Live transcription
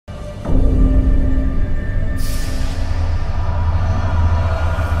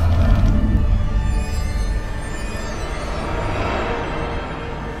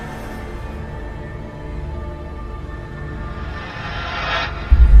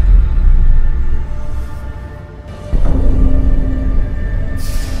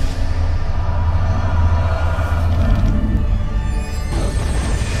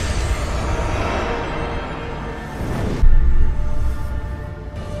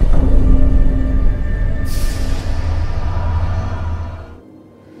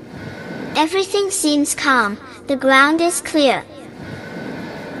Everything seems calm, the ground is clear.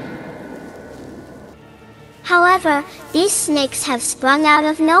 However, these snakes have sprung out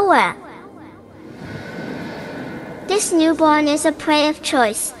of nowhere. This newborn is a prey of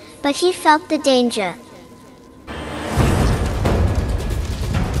choice, but he felt the danger.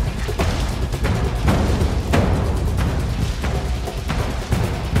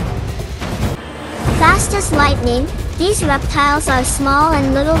 Fast as lightning, these reptiles are small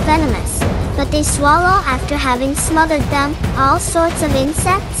and little venomous, but they swallow after having smothered them all sorts of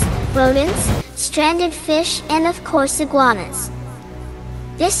insects, rodents, stranded fish, and of course iguanas.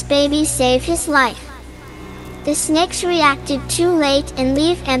 This baby saved his life. The snakes reacted too late and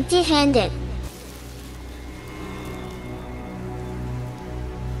leave empty-handed.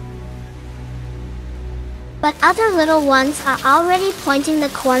 But other little ones are already pointing the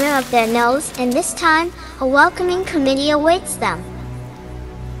corner of their nose, and this time, a welcoming committee awaits them.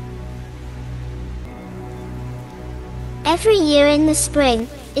 Every year in the spring,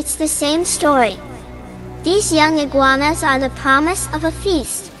 it's the same story. These young iguanas are the promise of a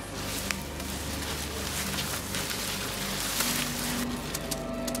feast.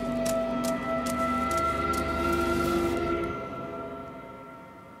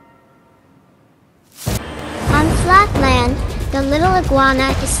 On flat land, the little iguana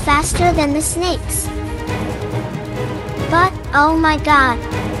is faster than the snakes. But, oh my God!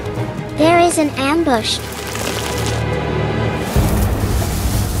 There is an ambush!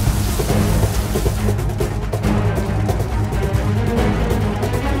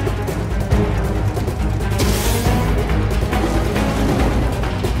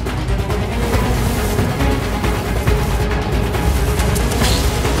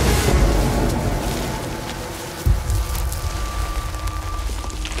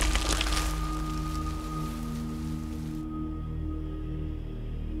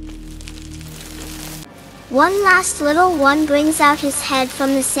 One last little one brings out his head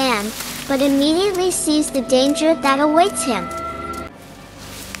from the sand, but immediately sees the danger that awaits him.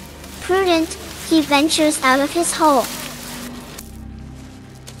 Prudent, he ventures out of his hole.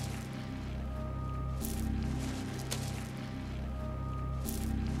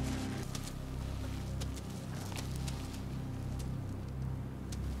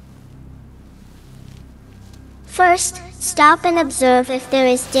 First, stop and observe if there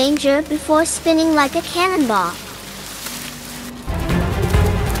is danger before spinning like a cannonball.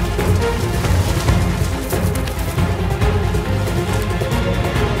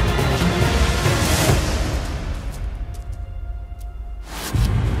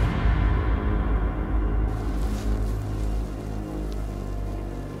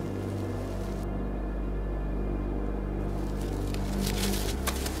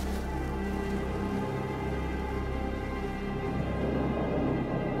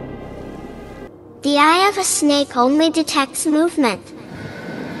 The eye of a snake only detects movement.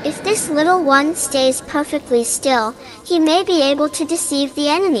 If this little one stays perfectly still, he may be able to deceive the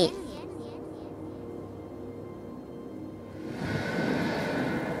enemy.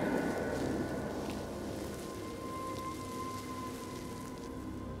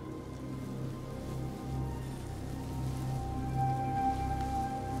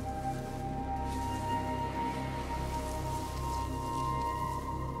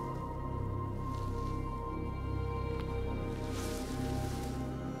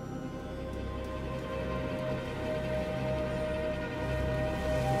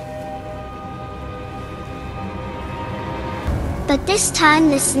 But this time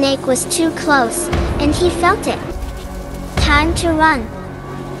the snake was too close, and he felt it. Time to run.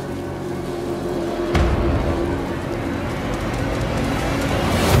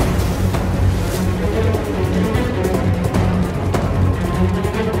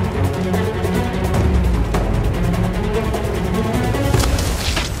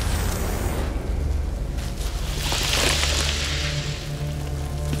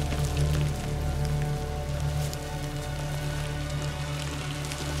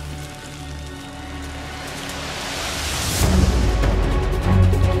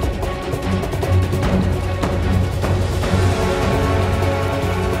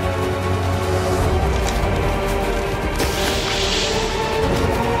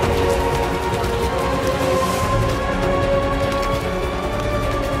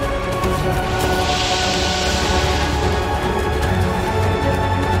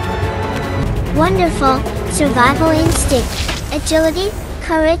 Wonderful, survival instinct, agility,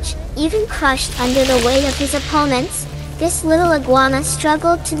 courage, even crushed under the weight of his opponents, this little iguana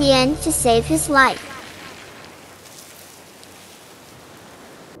struggled to the end to save his life.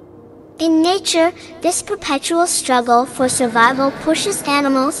 In nature, this perpetual struggle for survival pushes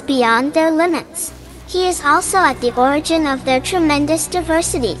animals beyond their limits. He is also at the origin of their tremendous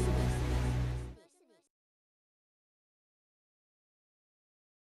diversity.